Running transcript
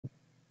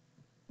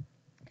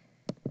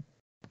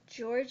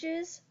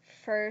George's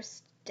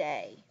first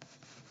day.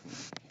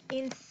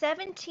 In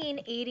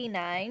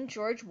 1789,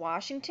 George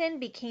Washington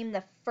became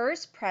the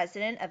first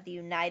president of the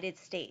United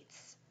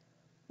States.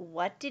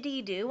 What did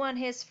he do on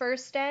his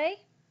first day?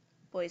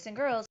 Boys and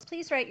girls,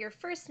 please write your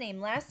first name,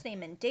 last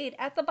name, and date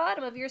at the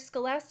bottom of your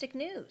Scholastic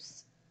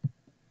News.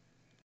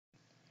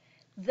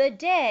 The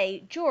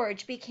day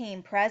George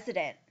became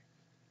president.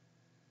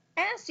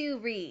 As you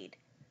read,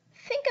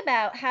 think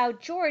about how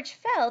George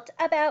felt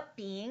about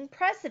being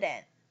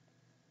president.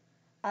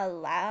 A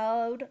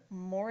loud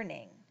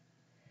morning.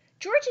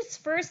 George's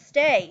first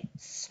day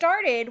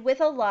started with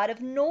a lot of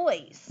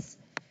noise.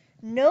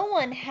 No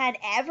one had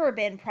ever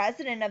been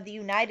president of the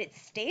United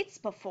States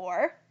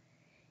before.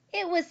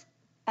 It was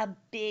a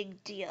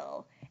big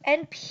deal,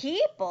 and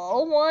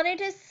people wanted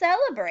to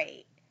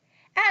celebrate.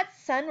 At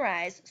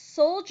sunrise,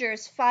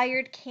 soldiers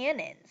fired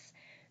cannons.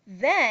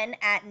 Then,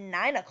 at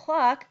 9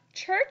 o'clock,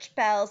 church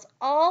bells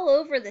all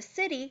over the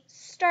city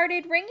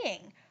started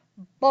ringing.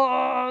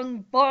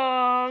 Bong,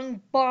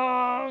 bong,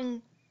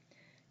 bong.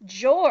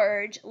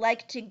 George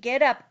liked to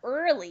get up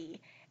early,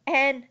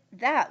 and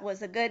that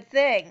was a good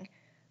thing.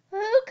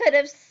 Who could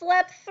have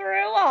slept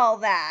through all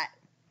that?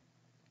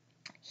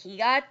 He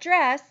got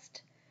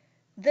dressed.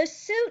 The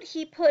suit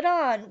he put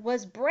on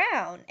was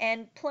brown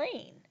and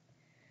plain.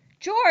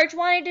 George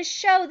wanted to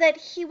show that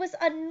he was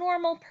a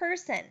normal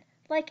person,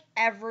 like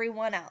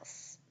everyone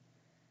else.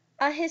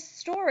 A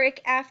historic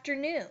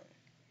afternoon.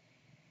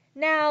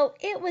 Now,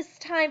 it was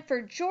time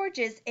for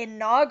George's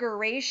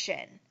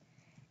inauguration.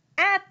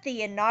 At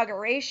the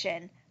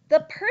inauguration,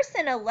 the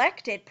person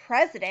elected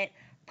president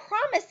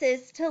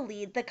promises to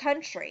lead the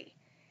country.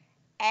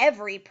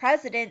 Every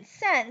president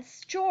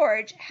since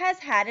George has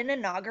had an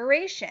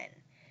inauguration.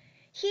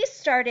 He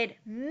started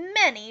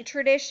many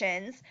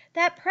traditions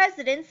that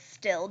presidents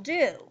still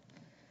do.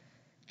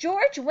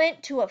 George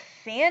went to a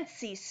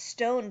fancy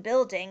stone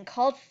building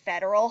called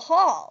Federal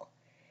Hall.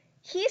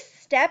 He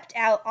stepped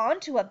out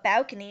onto a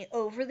balcony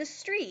over the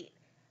street.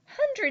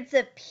 Hundreds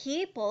of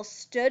people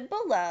stood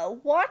below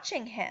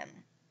watching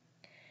him.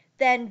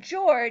 Then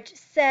George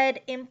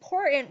said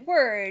important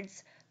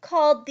words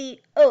called the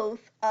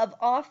oath of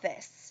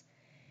office.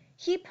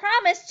 He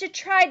promised to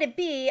try to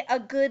be a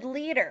good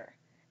leader.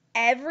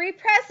 Every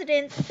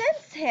president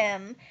since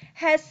him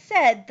has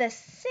said the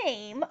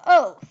same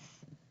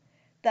oath.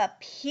 The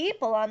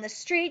people on the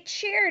street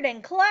cheered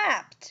and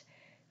clapped.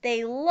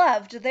 They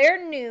loved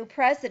their new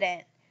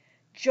president.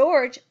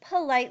 George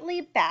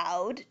politely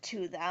bowed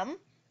to them.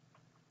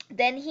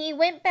 Then he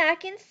went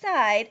back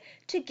inside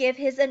to give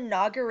his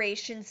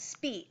inauguration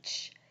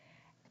speech.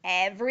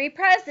 Every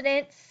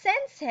president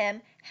since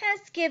him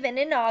has given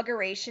an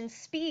inauguration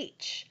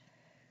speech.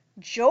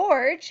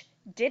 George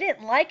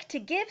didn't like to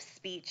give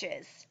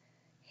speeches.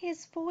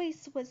 His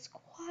voice was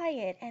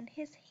quiet and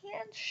his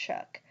hands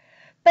shook,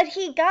 but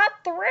he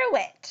got through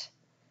it.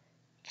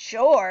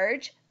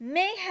 George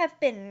may have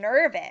been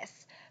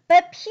nervous,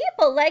 but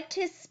people liked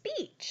his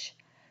speech.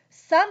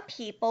 Some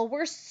people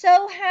were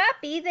so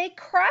happy they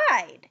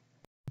cried.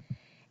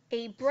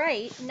 A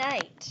bright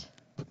night.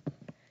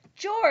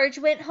 George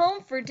went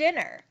home for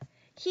dinner.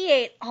 He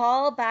ate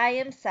all by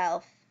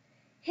himself.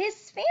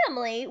 His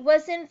family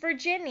was in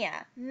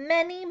Virginia,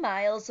 many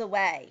miles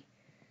away.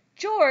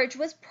 George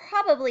was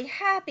probably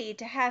happy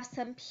to have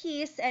some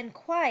peace and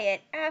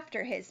quiet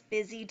after his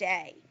busy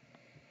day.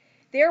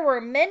 There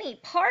were many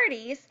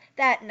parties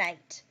that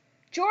night.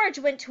 George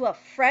went to a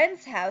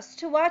friend's house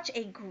to watch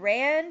a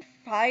grand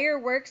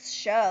fireworks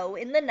show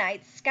in the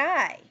night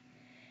sky.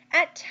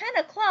 At 10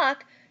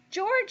 o'clock,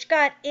 George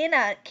got in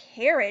a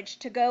carriage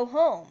to go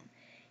home.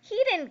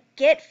 He didn't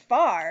get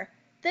far.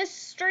 The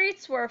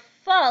streets were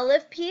full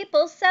of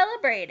people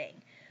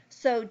celebrating.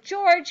 So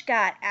George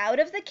got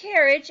out of the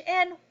carriage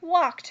and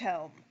walked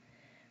home.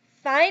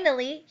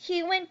 Finally,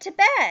 he went to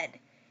bed.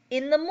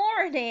 In the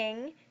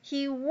morning,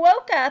 he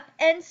woke up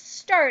and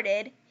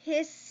started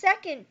his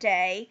second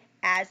day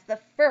as the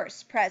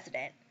first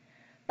president.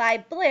 By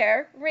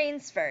Blair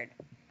Rainsford.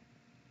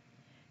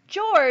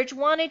 George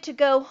wanted to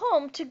go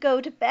home to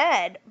go to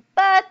bed,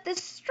 but the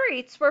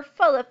streets were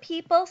full of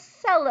people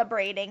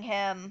celebrating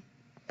him.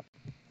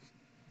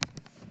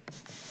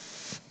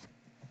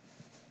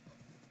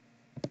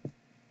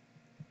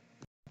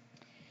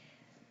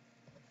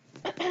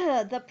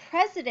 The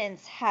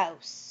President's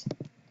House.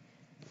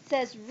 It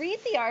says read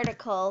the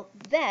article,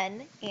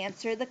 then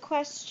answer the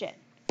question.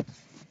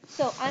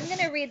 So I'm going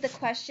to read the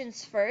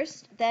questions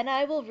first, then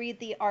I will read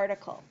the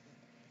article.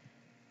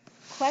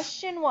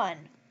 Question 1.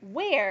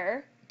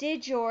 Where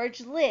did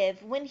George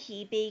live when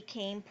he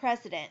became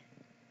president?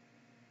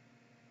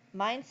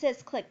 Mine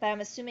says click, but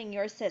I'm assuming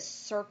yours says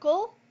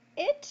circle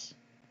it.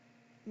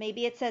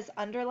 Maybe it says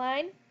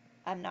underline.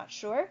 I'm not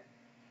sure.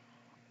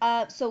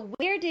 So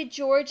where did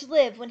George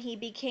live when he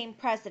became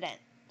president?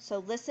 So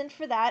listen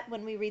for that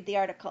when we read the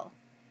article.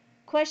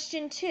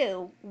 Question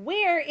 2.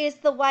 Where is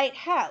the White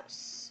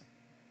House?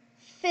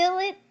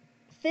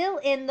 Fill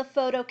in the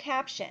photo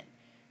caption.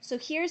 So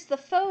here's the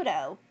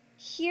photo.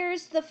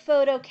 Here's the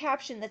photo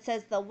caption that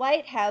says the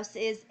White House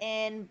is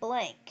in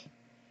blank.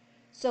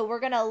 So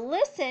we're going to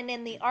listen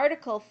in the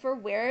article for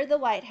where the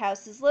White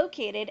House is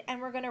located,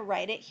 and we're going to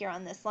write it here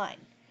on this line.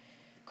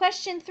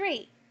 Question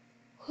 3.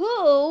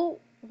 Who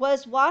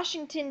was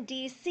Washington,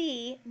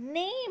 D.C.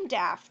 named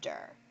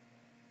after?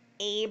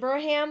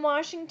 Abraham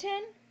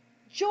Washington,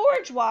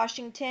 George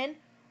Washington,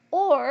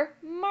 or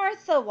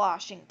Martha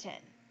Washington?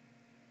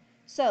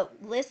 So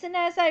listen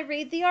as I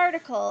read the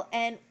article,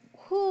 and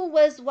who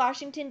was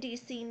Washington,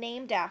 D.C.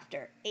 named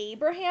after?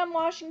 Abraham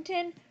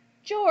Washington,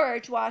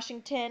 George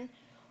Washington,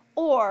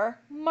 or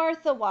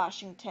Martha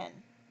Washington?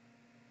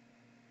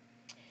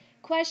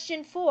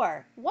 Question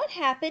 4. What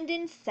happened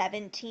in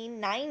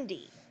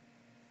 1790?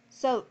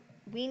 So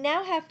we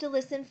now have to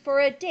listen for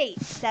a date,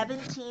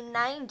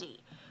 1790.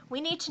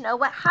 We need to know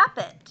what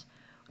happened.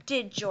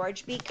 Did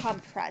George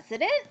become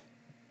president?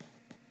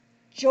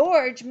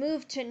 George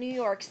moved to New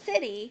York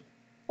City,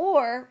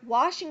 or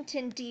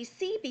Washington,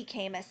 D.C.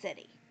 became a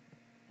city?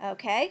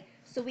 Okay,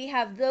 so we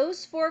have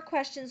those 4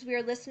 questions we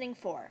are listening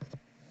for.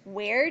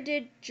 Where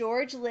did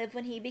George live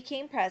when he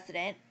became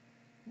president?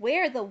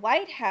 Where the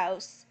White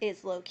House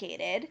is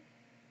located?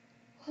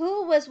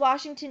 Who was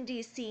Washington,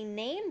 D.C.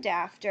 named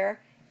after?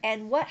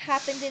 And what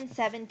happened in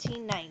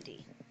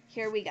 1790?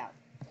 Here we go.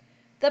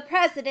 The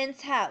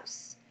President's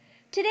House.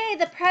 Today,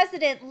 the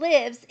President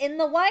lives in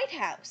the White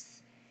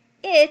House.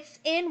 It's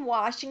in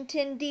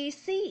Washington,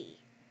 D.C.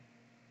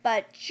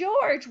 But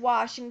George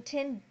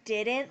Washington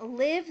didn't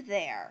live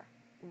there.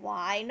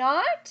 Why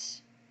not?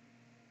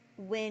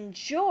 When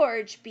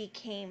George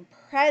became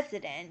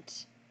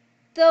president,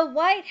 the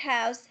White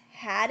House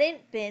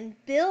hadn't been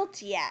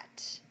built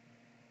yet.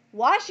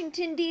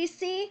 Washington,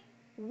 D.C.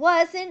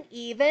 wasn't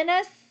even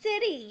a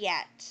city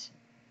yet.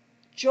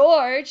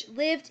 George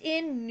lived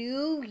in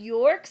New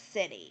York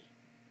City.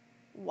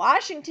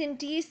 Washington,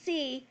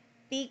 D.C.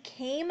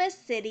 became a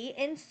city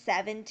in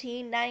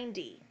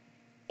 1790.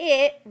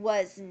 It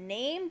was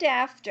named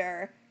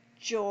after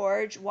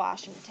George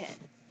Washington.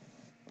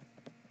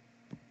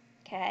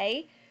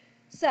 Okay,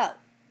 so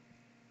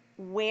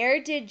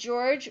where did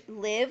George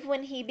live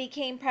when he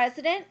became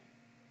president?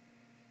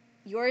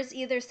 Yours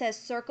either says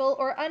circle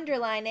or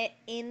underline it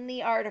in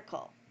the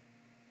article.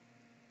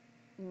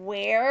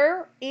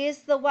 Where is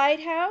the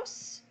White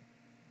House?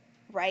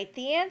 Write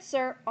the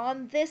answer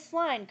on this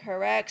line.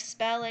 Correct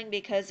spelling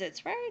because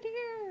it's right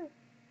here.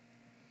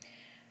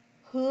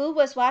 Who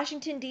was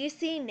Washington,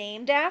 D.C.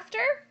 named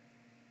after?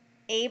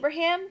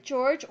 Abraham,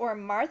 George, or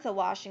Martha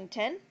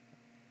Washington?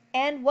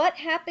 And what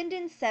happened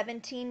in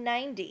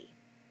 1790?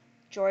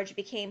 George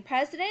became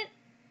president,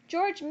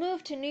 George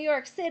moved to New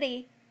York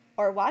City,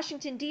 or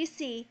Washington,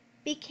 D.C.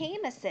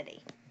 became a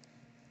city?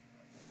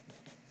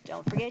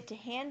 Don't forget to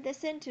hand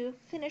this in to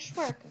finish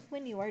work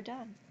when you are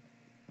done.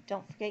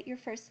 Don't forget your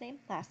first name,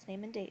 last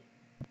name, and date.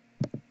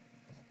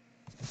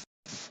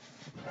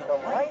 The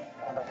life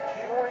of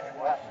George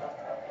Washington.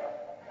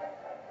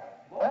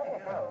 Long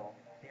ago,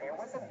 there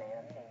was a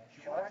man named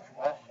George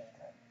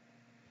Washington.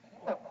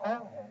 People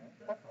call him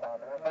the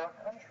father of our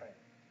country.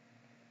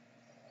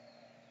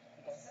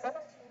 In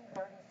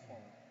 1732,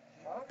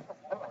 George was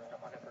born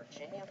on a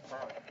Virginia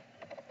farm.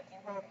 He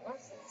rode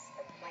horses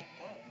and played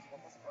games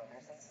with his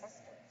brothers and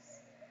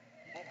sisters.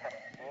 He had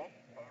a big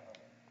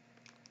family.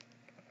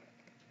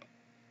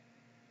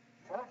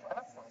 George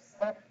also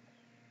studied.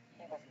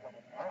 He was good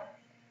at math.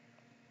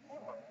 He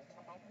learned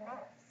to make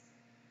maps.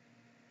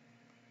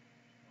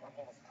 When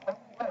he was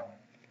 21,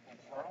 he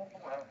joined the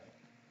army.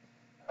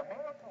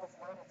 America was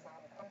not its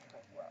own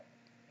country yet.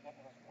 It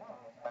was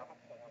ruled by the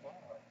King of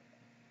England.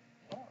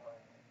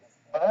 England is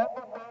all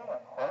the way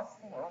across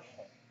the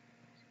ocean.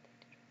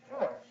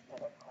 George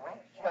did a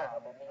great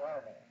job in the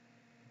army.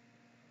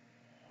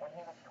 When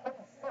he was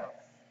 26,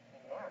 he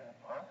married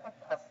Martha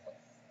Custis.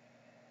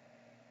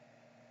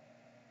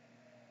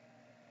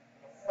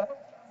 In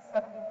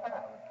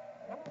 1775,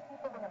 many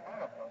people in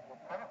America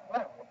did not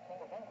want the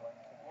King of England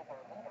to be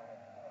their leader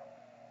anymore.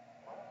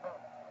 They went to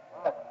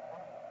war with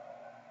England.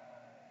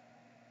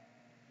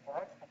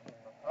 George became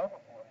the head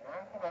of the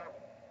American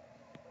Army.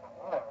 The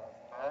war was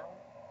long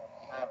and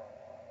hard.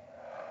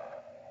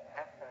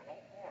 After 8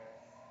 years,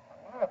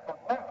 America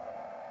won. It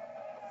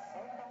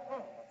soon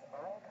became its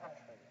own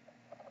country.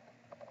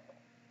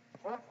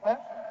 George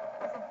Washington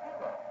was a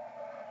hero.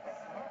 This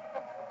new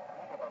country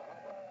needed a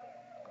leader.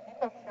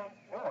 People chose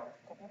George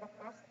to be the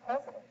first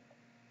president.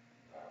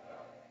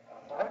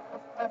 George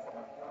was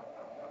president for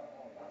 15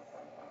 years.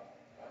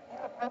 He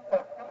would help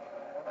our country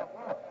win a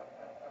war.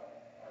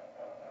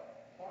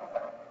 He was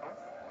our first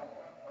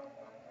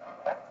president.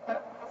 That's why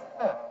he was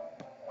called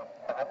the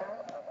father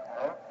of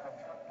our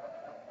country.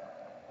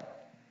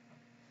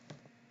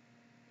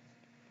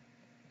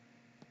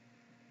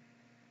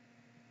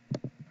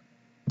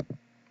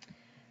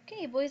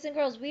 Okay, boys and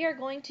girls, we are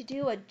going to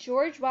do a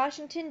George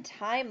Washington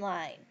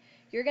timeline.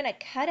 You're going to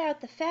cut out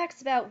the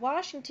facts about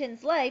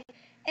Washington's life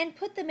and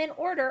put them in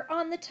order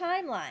on the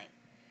timeline.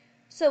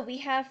 So we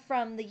have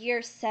from the year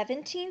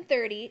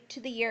 1730 to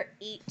the year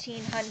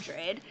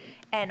 1800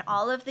 and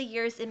all of the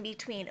years in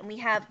between. And we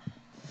have,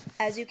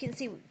 as you can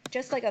see,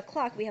 just like a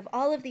clock, we have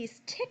all of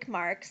these tick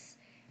marks,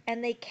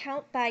 and they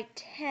count by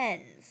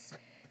tens.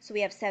 So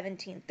we have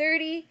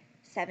 1730,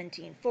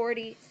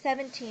 1740,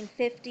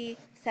 1750,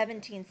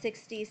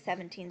 1760,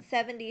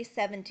 1770,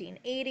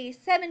 1780,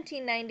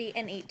 1790,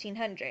 and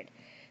 1800.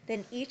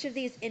 Then each of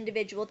these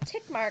individual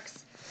tick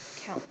marks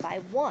count by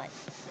 1,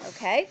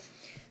 okay?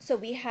 So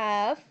we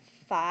have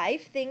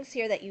 5 things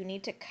here that you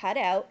need to cut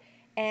out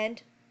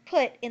and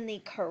put in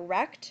the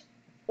correct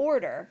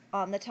order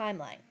on the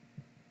timeline.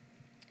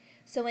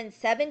 So in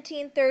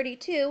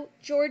 1732,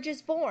 George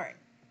is born.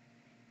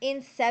 In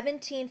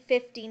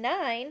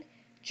 1759,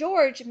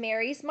 George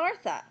marries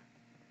Martha.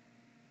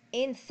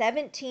 In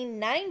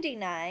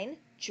 1799,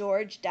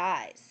 George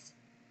dies.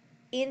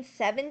 In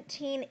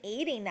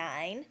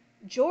 1789,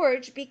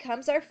 George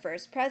becomes our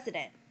first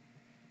president.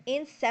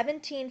 In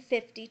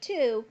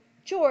 1752,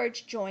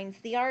 George joins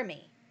the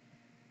army.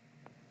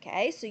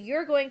 Okay, so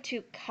you're going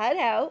to cut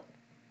out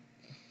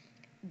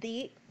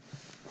the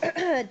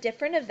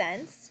different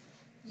events.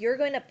 You're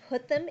going to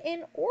put them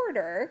in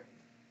order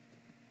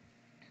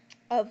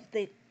of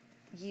the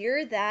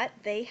year that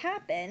they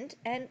happened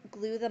and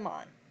glue them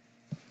on.